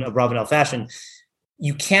spelling it out in a Bravanel fashion.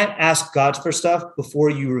 You can't ask God for stuff before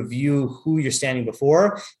you review who you're standing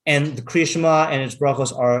before, and the Kriya Shema and its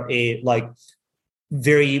brachos are a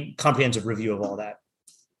very comprehensive review of all that.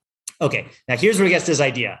 Okay, now here's where he gets this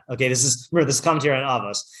idea. Okay, this is commentary on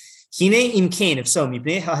Avos. Hine imkain, if so,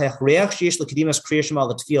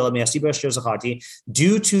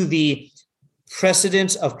 due to the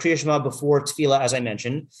precedence of Kriya Shema before Tefillah, as I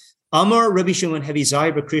mentioned, Amar Rabbi Shimon Hevi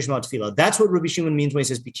Zahir Kriya Shema Tefillah. That's what Rabbi Shimon means when he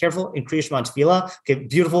says, be careful in Kriya Shema Tefillah. Okay,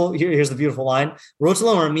 beautiful. Here's the beautiful line.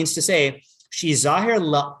 Rotzalomer means to say, She Zahir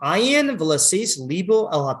la'ayin v'laseis libo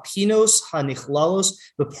el hapinos hanichlalos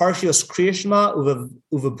v'parshios Kriya Shema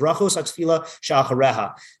uvebrachos atfila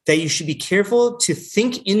sha'achareha. That you should be careful to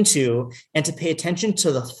think into and to pay attention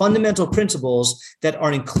to the fundamental principles that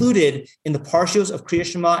are included in the parshios of Kriya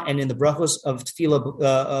Shema and in the brachos of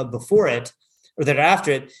tefillah before it, or that are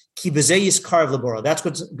after it. Ki b'zeh yiskarav labora. That's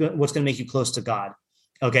what's going to make you close to God.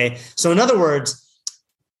 Okay, so in other words,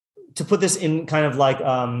 to put this in kind of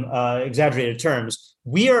exaggerated terms,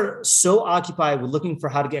 we are so occupied with looking for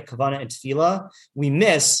how to get kavanah and tefillah, we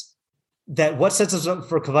miss that what sets us up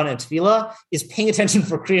for kavanah and tefillah is paying attention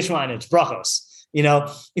for Kriya Shema and its brachos. You know,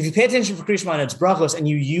 if you pay attention for Kriya Shema and its brachos, and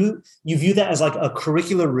you view that as like a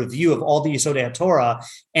curricular review of all the Yesodei HaTorah,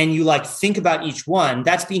 and you think about each one,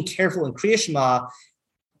 that's being careful in Kriya Shema,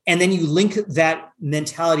 and then you link that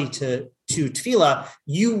mentality to tefillah,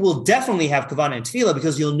 you will definitely have kavanah and tefillah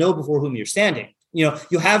because you'll know before whom you're standing. You know,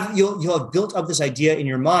 you'll have built up this idea in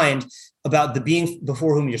your mind about the being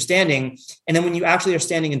before whom you're standing, and then when you actually are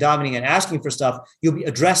standing and davening and asking for stuff, you'll be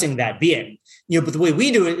addressing that being. You know, but the way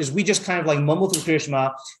we do it is we just kind of mumble through Kriya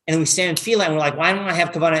Shema, and then we stand in tefillah, and we're like, why don't I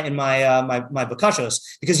have kavanah in my my bakashos?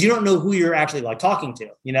 Because you don't know who you're actually talking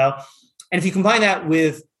to. You know, and if you combine that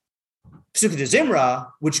with Pesukei de Zimra,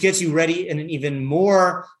 which gets you ready in an even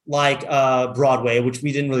more broad way, which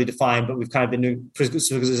we didn't really define, but we've kind of been doing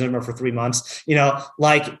Pesukei de Zimra for 3 months. You know,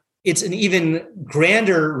 it's an even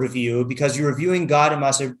grander review because you're reviewing God and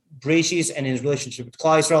Maaser Bereishis and his relationship with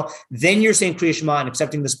Klal Yisrael. Then you're saying Kriya Shema and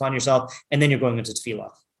accepting this upon yourself, and then you're going into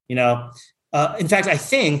tefillah. You know, in fact, I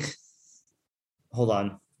think. Hold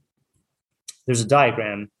on. There's a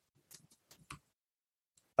diagram.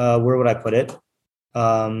 Where would I put it?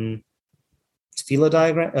 Tefillah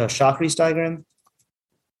diagram, Shachri's diagram.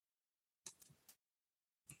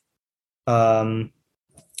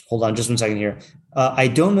 Hold on just 1 second here. I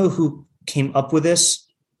don't know who came up with this,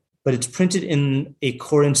 but it's printed in a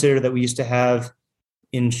Koren Siddur that we used to have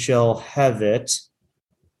in Shelhevet.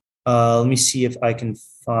 Let me see if I can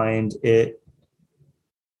find it.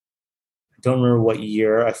 I don't remember what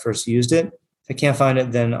year I first used it. If I can't find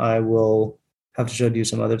it, then I will have to show it to you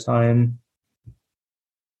some other time.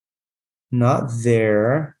 Not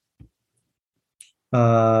there.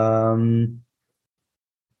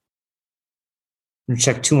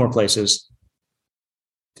 Check 2 more places.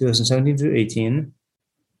 2017 through 18.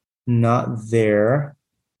 Not there.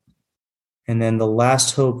 And then the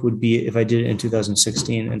last hope would be if I did it in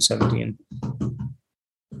 2016 and 17.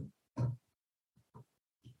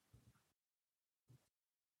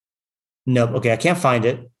 Nope. Okay, I can't find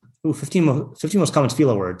it. Ooh, 15 most common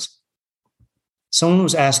tefillah words. Someone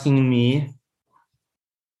was asking me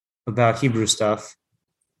about Hebrew stuff.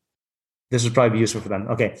 This would probably be useful for them.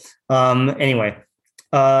 Okay. Anyway.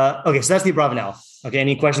 Okay, so that's the Bravanel. Okay,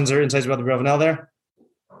 any questions or insights about the Bravanel there?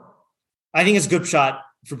 I think it's a good shot.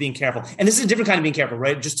 for being careful. And this is a different kind of being careful,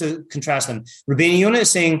 right? Just to contrast them. Rabbeinu Yonah is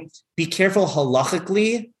saying, be careful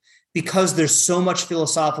halachically because there's so much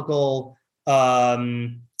philosophical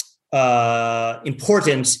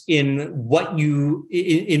importance in whether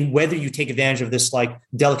you take advantage of this like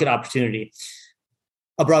delicate opportunity.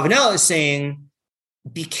 Abravanel is saying,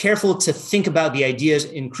 be careful to think about the ideas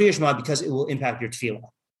in Kriya Shema because it will impact your tefillah.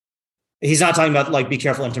 He's not talking about like be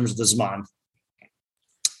careful in terms of the Zman.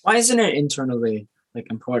 Why isn't it internally like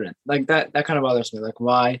important? Like that kind of bothers me. Like,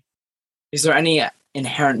 why is there any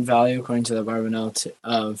inherent value according to the Abravanel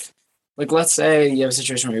of like, let's say you have a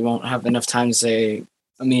situation where you won't have enough time to say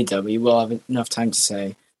Amida, but you will have enough time to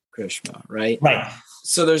say Kriya Shema, right? Right.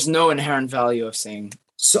 So there's no inherent value of saying.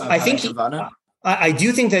 So I think I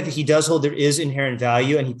do think that he does hold there is inherent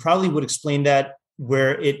value, and he probably would explain that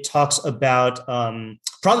where it talks about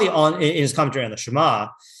probably in his commentary on the Shema.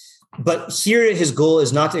 But here his goal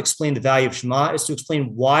is not to explain the value of Shema, is to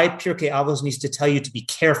explain why Pirkei Avos needs to tell you to be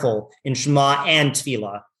careful in Shema and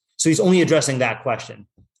Tefillah. So he's only addressing that question.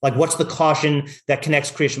 Like, what's the caution that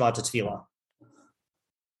connects Kriya Shema to Tefillah?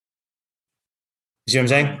 You see what I'm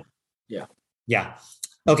saying? Yeah. Yeah.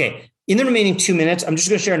 Okay. In the remaining 2 minutes, I'm just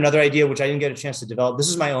going to share another idea, which I didn't get a chance to develop. This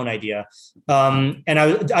is my own idea. And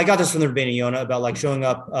I got this from the Rabbeinu Yonah about like showing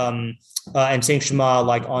up and saying Shema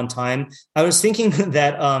like on time. I was thinking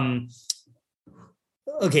that,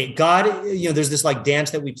 okay, God, there's this like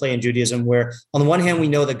dance that we play in Judaism where on the one hand, we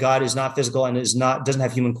know that God is not physical and doesn't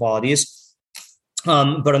have human qualities.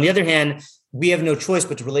 But on the other hand, we have no choice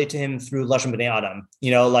but to relate to him through Lashon B'nai Adam,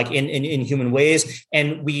 like in human ways.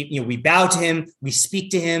 And we bow to him, we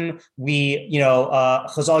speak to him.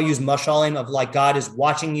 Chazal use mashalim of like, God is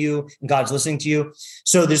watching you and God's listening to you.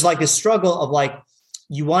 So there's like this struggle of like,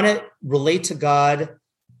 you want to relate to God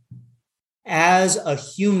as a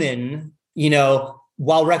human,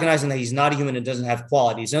 while recognizing that he's not a human and doesn't have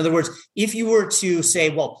qualities. In other words, if you were to say,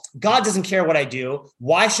 well, God doesn't care what I do,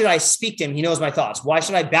 why should I speak to him? He knows my thoughts. Why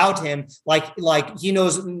should I bow to him like he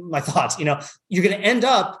knows my thoughts? You're going to end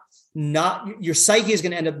up your psyche is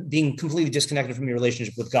going to end up being completely disconnected from your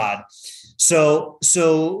relationship with God. So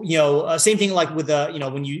same thing like with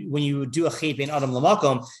when you do a chet ben adam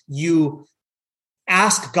lamakom, you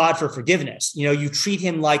ask God for forgiveness. You treat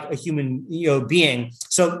him like a human, being.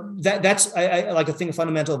 So that's I like a thing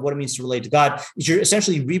fundamental of what it means to relate to God is you're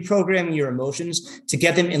essentially reprogramming your emotions to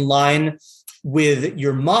get them in line with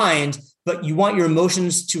your mind, but you want your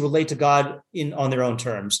emotions to relate to God on their own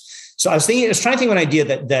terms. So I was trying to think of an idea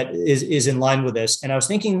that is in line with this. And I was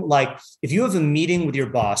thinking like, if you have a meeting with your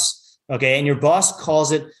boss, okay, and your boss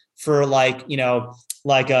calls it for 1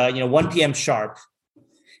 p.m. sharp,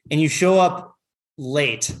 and you show up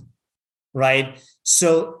late, right?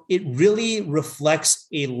 So it really reflects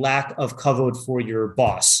a lack of kavod for your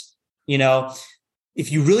boss.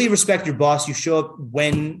 If you really respect your boss, you show up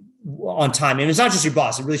on time. And it's not just your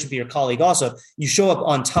boss, it really should be your colleague also. You show up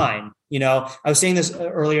on time. I was saying this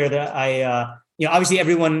earlier that obviously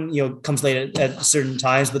everyone, comes late at certain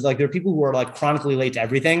times, but like there are people who are like chronically late to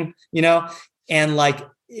everything, and like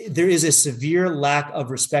there is a severe lack of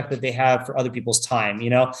respect that they have for other people's time,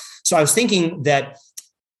 So I was thinking that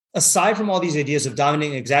aside from all these ideas of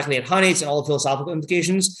dominating exactly at Hanetz and all the philosophical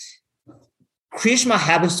implications, Kriya Shema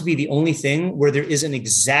happens to be the only thing where there is an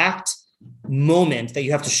exact moment that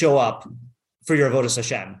you have to show up for your avodas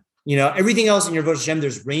Hashem. Everything else in your avodas Hashem,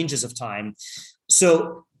 there's ranges of time.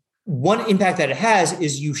 So one impact that it has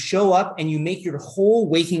is you show up and you make your whole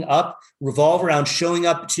waking up revolve around showing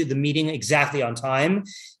up to the meeting exactly on time.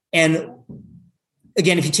 And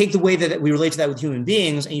again, if you take the way that we relate to that with human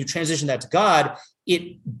beings and you transition that to God,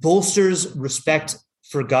 it bolsters respect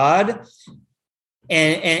for God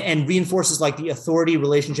and reinforces like the authority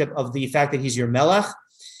relationship of the fact that he's your melech.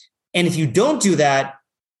 And if you don't do that,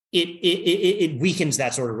 it weakens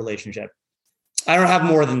that sort of relationship. I don't have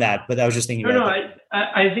more than that, but I was just thinking about that.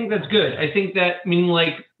 I think that's good. I think that,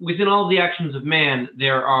 like within all the actions of man,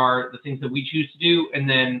 there are the things that we choose to do and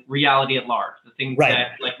then reality at large, the things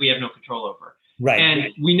that like we have no control over. Right.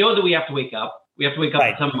 And we know that we have to wake up. We have to wake up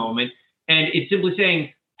at some moment. And it's simply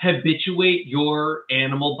saying, habituate your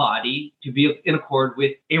animal body to be in accord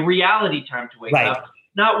with a reality time to wake up.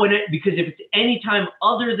 Not because if it's any time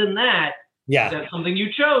other than that, that's something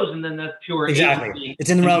you chose, and then that's pure agency. It's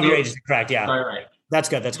in the realm of your agency, correct? Yeah, right. That's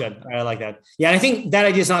good. I like that. Yeah, and I think that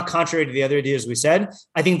idea is not contrary to the other ideas we said.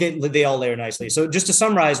 I think they all layer nicely. So just to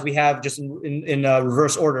summarize, we have just in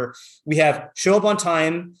reverse order, we have show up on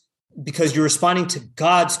time because you're responding to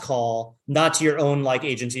God's call, not to your own like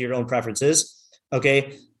agency, your own preferences.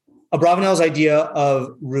 Okay. Abravanel's idea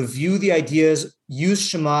of review the ideas, use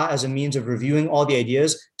Shema as a means of reviewing all the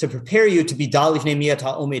ideas to prepare you to be Dal Lifnei Miyat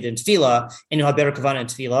HaOmed in Tefillah, and you'll have better Kavanah in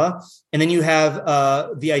Tefillah. And then you have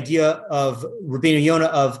the idea of Rabbeinu Yonah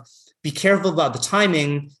of be careful about the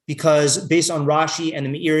timing, because based on Rashi and the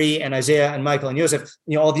Meiri and Isaiah and Michael and Yosef,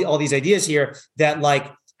 all these ideas here, that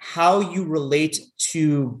like how you relate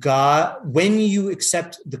to God when you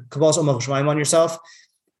accept the Kabbalas Ol Malchut Shamayim on yourself.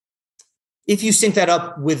 If you sync that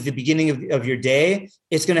up with the beginning of your day,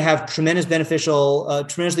 it's going to have tremendously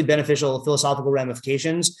beneficial philosophical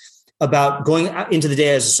ramifications about going into the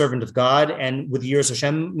day as a servant of God and with the Yiras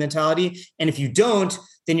Hashem mentality. And if you don't,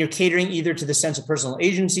 then you're catering either to the sense of personal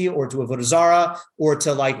agency or to Avodah Zarah or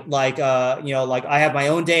to like I have my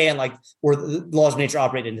own day and or the laws of nature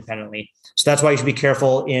operate independently. So that's why you should be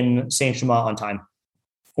careful in saying Shema on time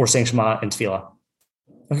or saying Shema in Tefillah.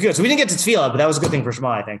 Okay, good. So we didn't get to Tefillah, but that was a good thing for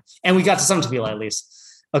Shema, I think. And we got to some Tefillah at least.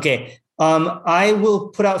 Okay. I will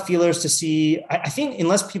put out feelers to see. I think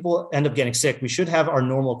unless people end up getting sick, we should have our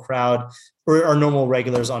normal crowd or our normal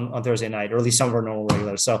regulars on Thursday night, or at least some of our normal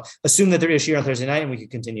regulars. So assume that there is shir on Thursday night and we can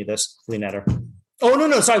continue this. Netter. Oh,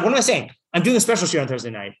 no. Sorry. What am I saying? I'm doing a special shir on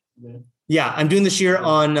Thursday night. Yeah. I'm doing the shir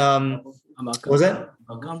on, what was that?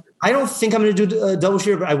 I don't think I'm going to do a double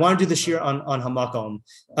shir, but I want to do the shir on Hamakom.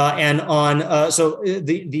 And on, so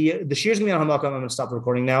the shir is going to be on Hamakom. I'm going to stop the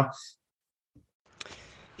recording now.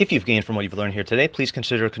 If you've gained from what you've learned here today, please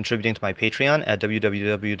consider contributing to my Patreon at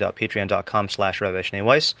www.patreon.com/Rabbi Shnei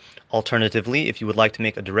Weiss. Alternatively, if you would like to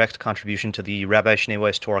make a direct contribution to the Rabbi Shnei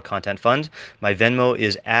Weiss Torah Content Fund, my Venmo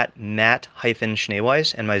is at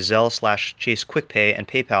Matt-Shnei-Weiss, and my Zelle/Chase QuickPay and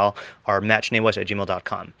PayPal are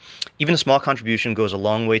mattschneiweiss@gmail.com. Even a small contribution goes a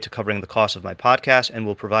long way to covering the cost of my podcast and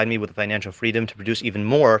will provide me with the financial freedom to produce even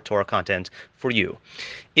more Torah content for you.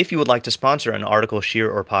 If you would like to sponsor an article, shir,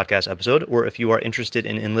 or podcast episode, or if you are interested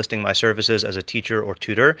in enlisting my services as a teacher or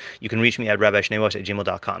tutor, you can reach me at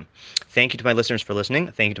rabbishneiweiss@gmail.com. Thank you to my listeners for listening,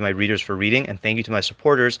 thank you to my readers for reading, and thank you to my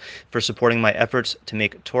supporters for supporting my efforts to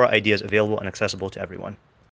make Torah ideas available and accessible to everyone.